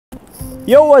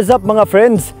Yo, what's up mga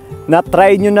friends?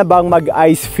 Na-try nyo na bang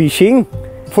mag-ice fishing?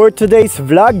 For today's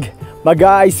vlog,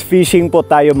 mag-ice fishing po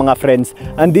tayo mga friends.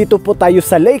 Andito po tayo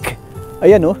sa lake.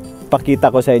 Ayan oh,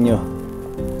 pakita ko sa inyo.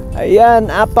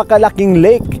 Ayan, apakalaking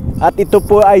lake. At ito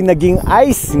po ay naging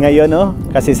ice ngayon oh.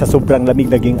 Kasi sa sobrang lamig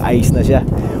naging ice na siya.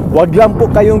 Huwag lang po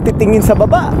kayong titingin sa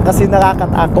baba kasi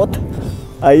nakakatakot.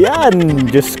 Ayan,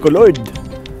 Diyos ko Lord.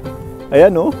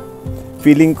 Ayan oh.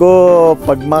 Feeling ko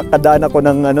pag makadaan ako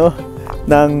ng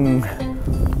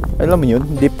alam mo yun,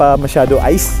 hindi pa masyado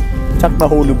ice, tsak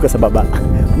mahulog ka sa baba.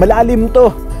 Malalim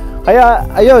to. Kaya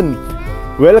ayun,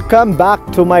 welcome back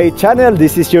to my channel.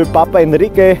 This is your Pappa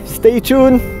Enrique. Stay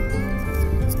tuned.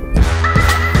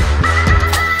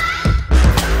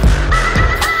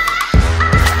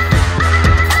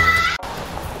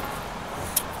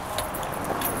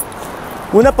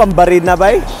 Muna pambarina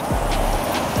bay?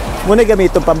 Muna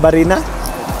gamit itong pambarina?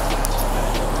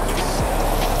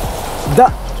 Da!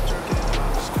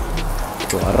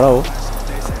 Ito araw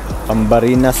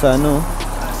pambarina sa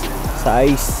sa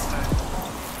ice.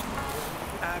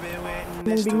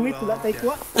 Mong bingwit wala tay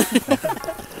kuha.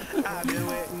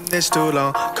 It's too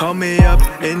long. Call me up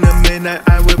in the midnight.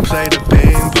 I will play the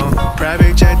ping pong.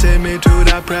 Private jet take me to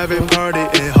that private party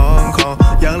in Hong Kong.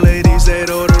 Young ladies they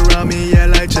all around me, yeah,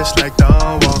 like just like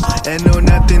Don Wong. And know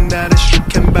nothing that is shit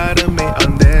can bother me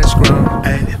on this ground.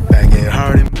 Ay, banging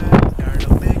hard in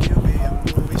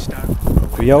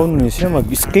Kuyaw nyo siya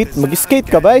mag-skate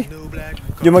ka ba?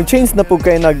 Yung mag-change na po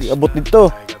kayo nag-abot nito.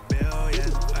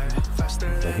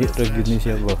 Lahit ragid niya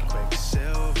siya ba?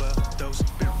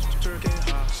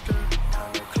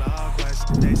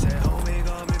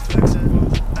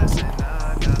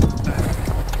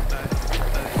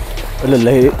 Wala,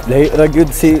 lahi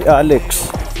ragid si Alex.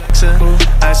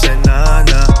 I say nah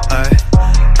nah,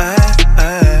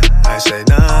 I say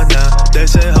nah nah. They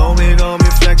say homie gon' be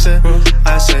flexing.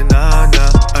 I say nah nah,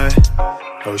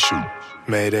 oh shoot.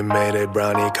 Made it,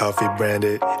 brownie, coffee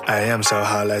branded. I am so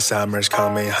hot like summer's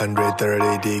coming, 130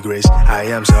 degrees. I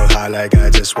am so hot like I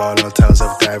just swallowed tons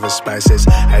of diverse spices.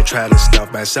 I try to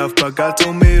stop myself, but God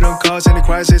told me don't cause any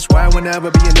crisis. Why will never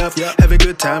be enough? Have a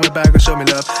good time, and back and show me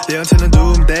love. Live until the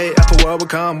doomsday, upper world will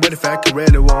come, but if I could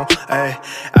really won't. Ay,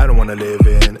 I don't wanna live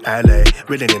in LA,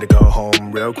 really need to go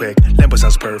home real quick. Lambo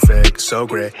sounds perfect, so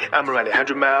great. I'm already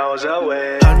 100 miles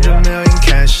away. 100 million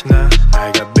cash now,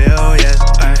 I got billion.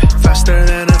 Ay, faster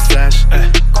than a flash,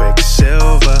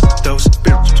 quicksilver. Those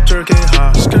bitches jerking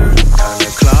hard, skirt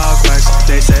counterclockwise.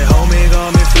 They say homie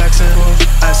gon' be flexing.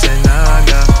 I say nah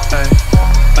nah,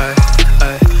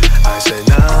 I say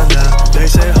nah nah. They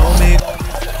say homie.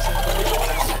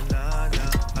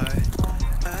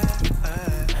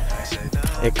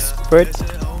 Expert.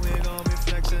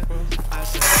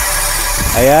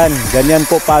 Ayan, ganyan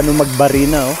po paano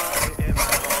magbarina oh.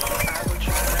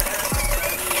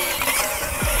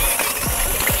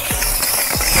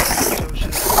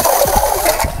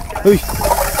 Uy!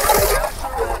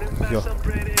 Yo.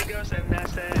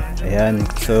 Ayan,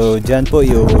 so dyan po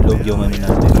iuhulog yung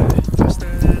natin.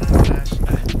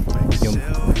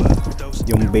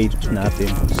 Yung bait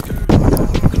natin.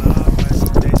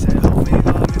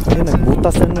 Ayan,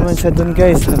 nagbutas na naman siya dun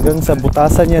guys. Hanggang sa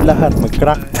butasan niya lahat.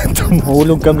 Mag-crack.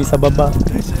 Mahulog kami sa baba.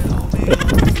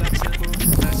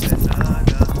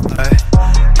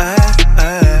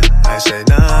 I say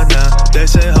nah nah. They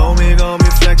say homie gon' be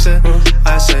flexing.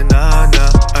 I say nah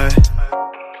nah,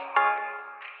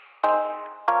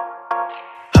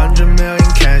 100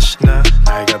 million cash now,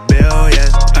 I got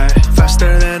billion.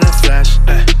 Faster than a flash,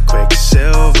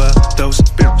 quicksilver. Those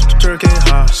bitches jerking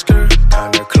hard, skirt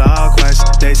counterclockwise.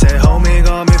 They say homie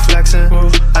gon' be flexing.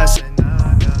 I say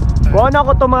nah nah. Kuha na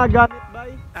ko ito mga gamit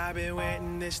bay. I've been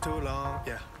waiting this too long,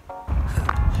 yeah.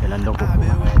 Kailan daw ko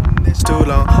It's too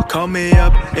long. Call me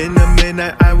up in the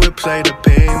midnight. I will play the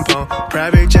ping pong.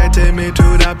 Private jet take me to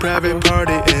that private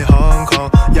party in Hong Kong.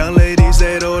 Young ladies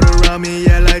they all around me,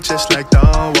 yeah, like just like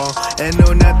Don Wong. And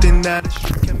know nothing that.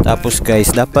 Tapos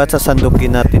guys, dapat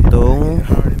sasandukin natin tong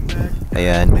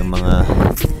ayan, yung mga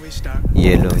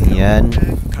yellow yan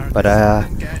para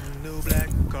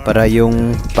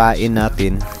yung pain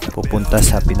natin pupunta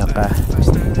sa pinaka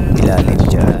ilalim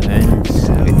dyan.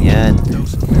 Ganyan.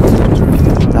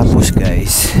 Tapos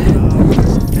guys,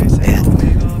 ayan,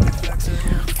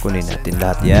 kunin natin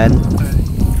lahat yan.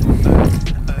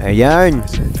 Ayan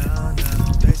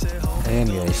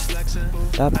guys.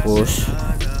 Tapos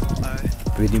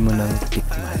pwede mo nang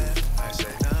tikman.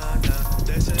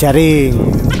 Charing!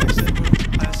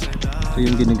 Ito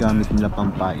yung ginagamit nila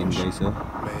pampain guys oh.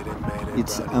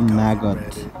 It's a maggot.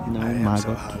 No,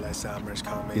 maggot.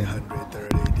 Yeah.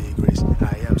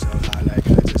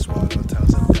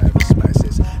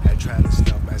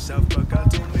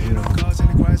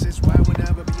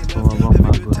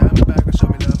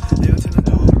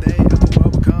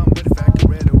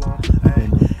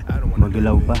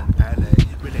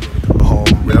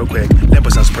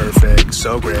 sounds perfect,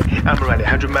 so great. I'm already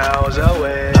 100 miles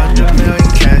away. 100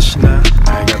 million cash now,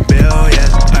 I got billion.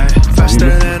 Faster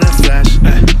than a flash,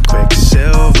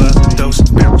 quicksilver. Those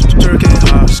jerking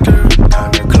Oscar,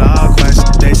 counterclockwise.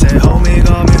 They say, homie,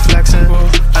 got me flexing.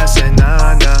 I say,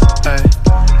 nah, nah,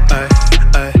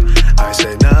 I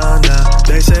say, nah, nah.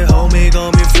 They say, homie,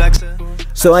 got me flexing.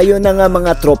 So ayun na nga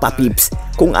mga tropa peeps,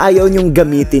 kung ayaw nyong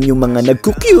gamitin yung mga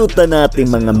nagkukyuta nating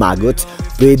mga maggots,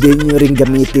 pwede nyo rin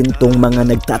gamitin tong mga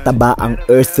nagtataba ang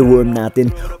earthworm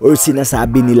natin or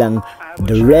sinasabi nilang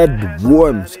the red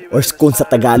worms or kung sa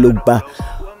Tagalog pa,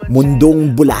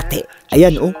 mundong bulate.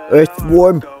 Ayan oh,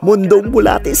 earthworm, mundong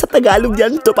bulate sa Tagalog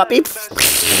yan, tropa peeps.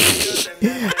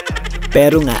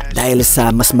 Pero nga, dahil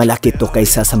sa mas malaki to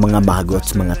kaysa sa mga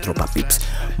maggots, mga tropa peeps,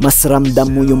 mas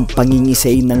ramdam mo yung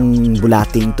pangingisay ng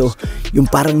bulating to. Yung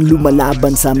parang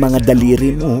lumalaban sa mga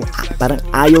daliri mo. Parang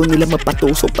ayaw nila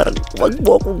mapatusok. Parang wag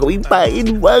mo akong gawing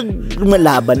pain. Wag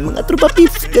lumalaban mga tropa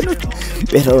peeps. Ganun.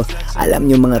 Pero alam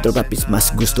nyo mga tropa peeps,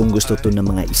 mas gustong gusto to ng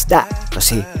mga isda.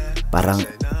 Kasi parang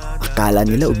akala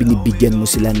nila o binibigyan mo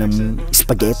sila ng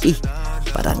spaghetti.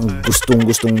 Parang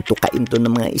gustong-gustong tukain to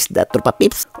ng mga isda, tropa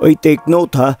peeps. Oy, take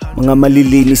note ha, mga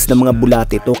malilinis na mga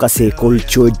bulate to kasi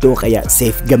cultured to, kaya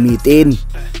safe gamitin.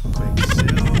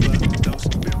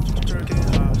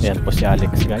 Yan po si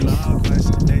Alex, guys.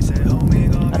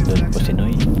 At doon po si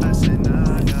Noy.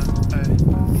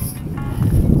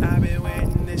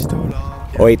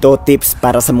 O ito tips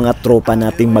para sa mga tropa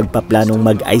nating magpaplanong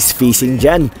mag-ice fishing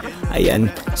dyan. Ayan,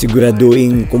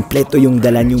 siguraduhin kumpleto yung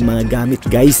dala yung mga gamit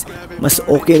guys. Mas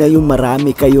okay na yung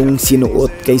marami kayong sinuot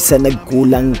kaysa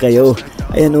nagkulang kayo.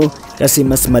 Ayan o, kasi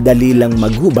mas madali lang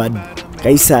maghubad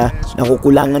kaysa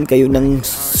nakukulangan kayo ng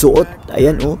suot.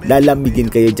 Ayan o, lalamigin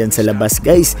kayo dyan sa labas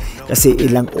guys. Kasi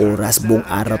ilang oras, buong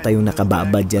araw tayong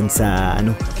nakababa dyan sa,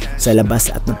 sa labas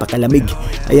at napakalamig.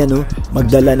 Ayan o,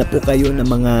 magdala na po kayo ng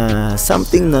mga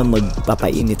something na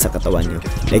magpapainit sa katawan nyo.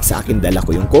 Like sa akin, dala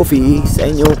ko yung coffee. Sa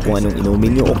inyo, kung anong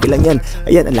inumin nyo, okay lang yan.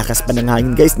 Ayan, ang lakas pa ng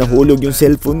hangin guys, nahulog yung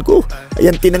cellphone ko.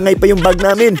 Ayan, tinangay pa yung bag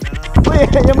namin. Uy,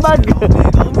 yung bag!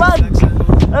 Yung bag!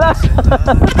 Ala!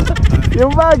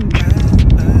 Yung bag!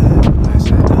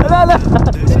 Ala!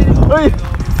 Uy!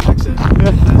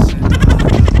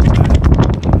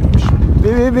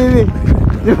 Bibi!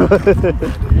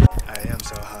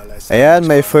 Ayan,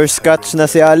 may first catch na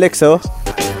si Alex, oh.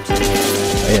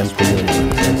 Ayan po yun.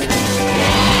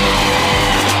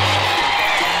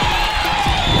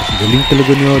 Galing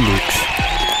talaga ni Alex.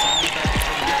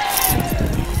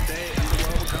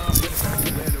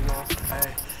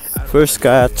 First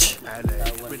catch.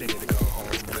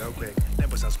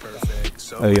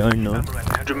 Ayan, no?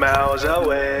 100 miles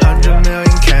away. 100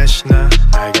 million cash now,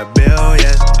 I got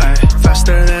billion.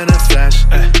 Faster than a flash,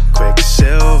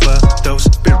 quicksilver. Those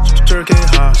jerking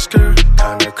Oscar,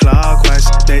 counterclockwise.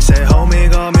 They say, homie,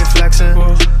 got me flexing.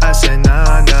 I say,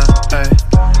 nah, nah,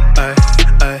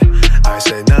 I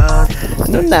say, nah.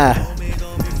 Ano na?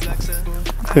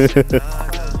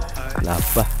 Wala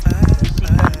pa.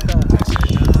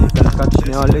 Catch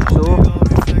ni Alex, oh.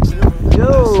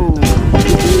 Yo!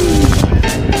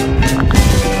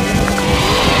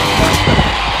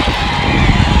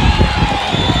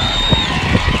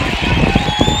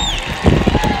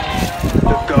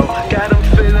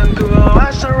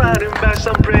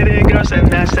 Some pretty girls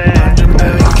and I say 100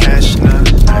 million cash now,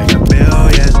 I got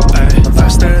billion.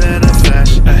 Faster than a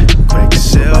flash,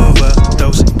 quicksilver.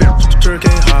 Those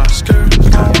jerking Oscar,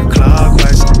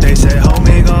 counterclockwise. They say,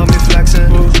 homie, got me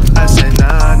flexing. I say,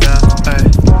 nah, nah,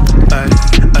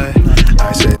 I say, nah.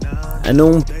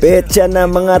 Anong petsa na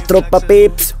mga tropa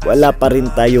peeps? Wala pa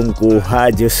rin tayong kuha.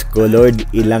 Diyos ko Lord,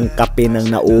 ilang kape nang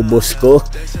naubos ko.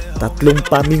 3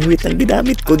 pamingwit ang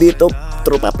ginamit ko dito,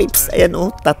 tropa peeps. Ayan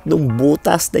oh, 3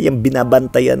 butas na yung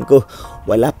binabantayan ko.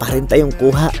 Wala pa rin tayong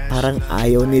kuha. Parang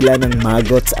ayaw nila ng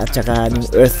maggots at saka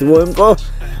ng earthworm ko.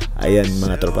 Ayan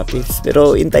mga tropa peeps.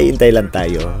 Pero intay-intay lang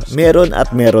tayo. Meron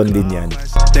at meron din yan.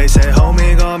 They say,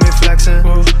 homie, got me flexing.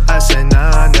 I say,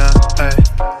 nah, nah,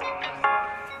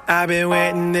 I've been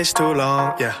waiting this too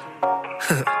long, yeah.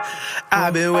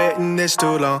 I've been waiting this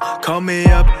too long. Call me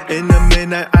up in the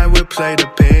midnight, I will play the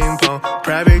ping pong.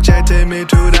 Private jet take me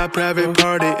to that private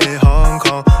party in Hong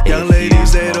Kong. Young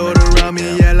ladies, they all around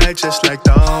me, yeah, like just like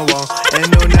Don Wong.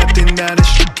 Ain't no nothing that a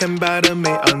shit can bother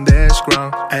me on this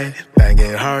ground. Ay,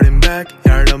 banging hard and back,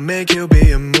 yard to make you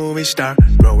be a movie star.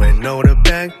 Rolling on the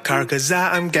bank car, cause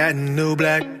I'm getting new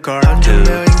black car. 100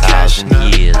 million cash now,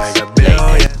 I got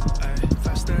billion.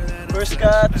 First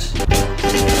catch.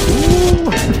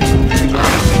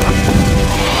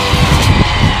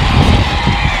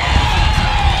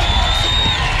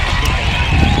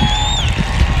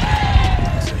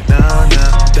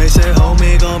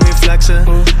 flexing.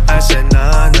 I say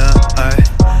nah nah,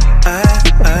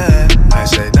 I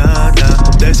say nah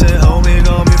nah. They say homie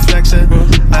gon' be flexing.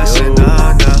 I say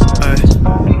nah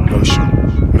nah, oh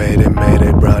shoot. Made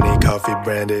it, brownie, coffee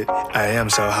branded. I am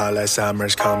so hot like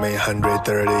summers, call me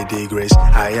 130 degrees.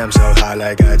 I am so hot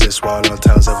like I just swallowed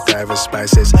tons of flavor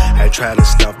spices. I try to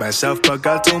stop myself, but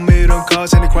God told me don't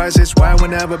cause any crisis. Why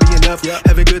would never be enough?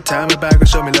 Have a good time, and back and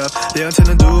show me love. Live until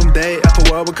the doomsday,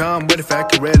 after world will come, but in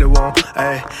fact I really won't.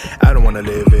 Ay, I don't wanna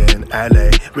live in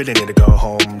LA, really need to go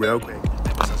home real quick.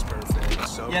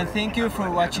 Yan, thank you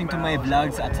for watching to my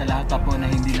vlogs at sa lahat pa po na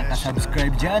hindi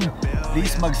nakasubscribe dyan.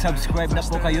 Please mag-subscribe na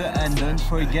po kayo and don't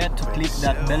forget to click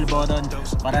that bell button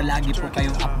para lagi po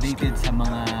kayong updated sa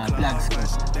mga vlogs ko.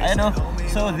 Ayan o,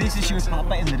 so this is your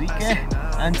Pappa Enrique.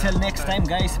 Until next time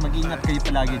guys, mag-ingat kayo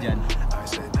palagi dyan.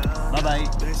 Bye bye!